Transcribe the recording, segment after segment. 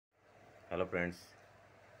Hello friends,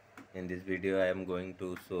 in this video I am going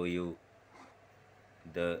to show you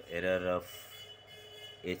the error of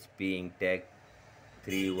HP inktank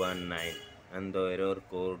 319 and the error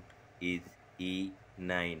code is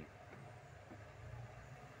E9.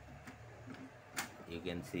 You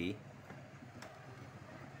can see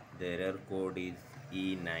the error code is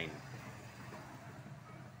E9.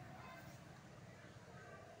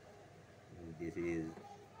 This is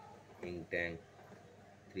inktank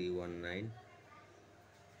 319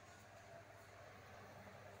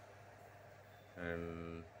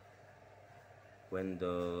 and when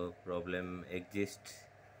the problem exists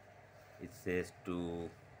it says to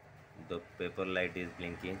the paper light is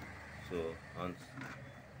blinking, so on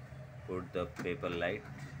put the paper light.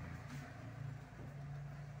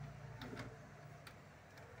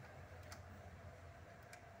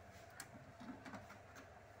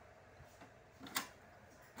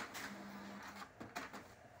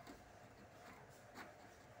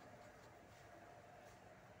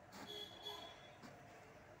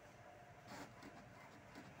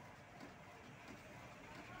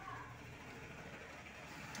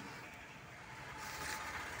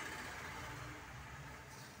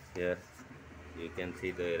 Here you can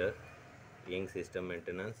see the error, ink system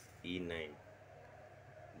maintenance E9,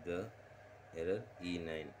 the error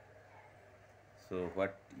E9. So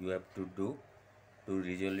what you have to do to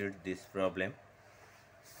resolve this problem?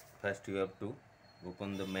 First you have to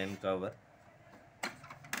open the main cover,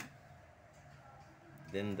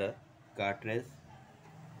 then the cartridge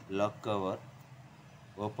lock cover,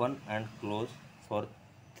 open and close for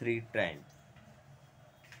 3 times.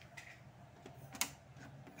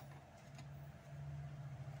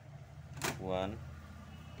 One,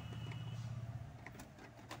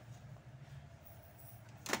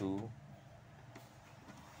 two,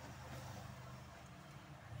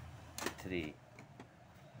 three.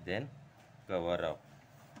 Then cover up.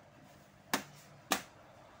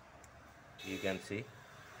 You can see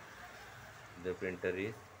the printer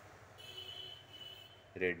is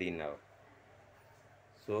ready now.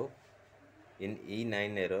 So in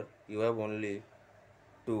E9 error you have only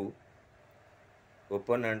to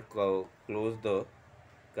open and close the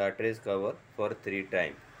cartridge cover for 3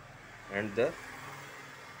 times and the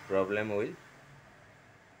problem will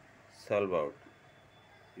solve out.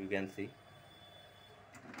 You can see.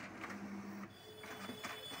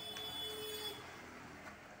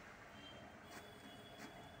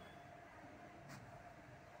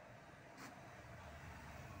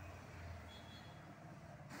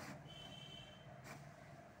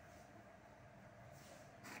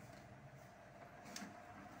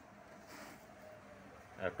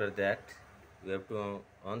 After that you have to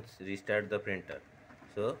once restart the printer.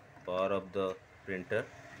 So power of the printer,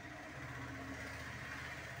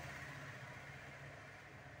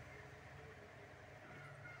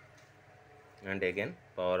 and again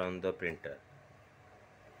power on the printer.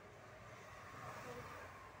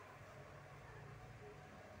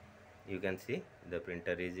 You can see the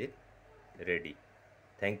printer is ready.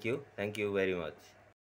 Thank you very much.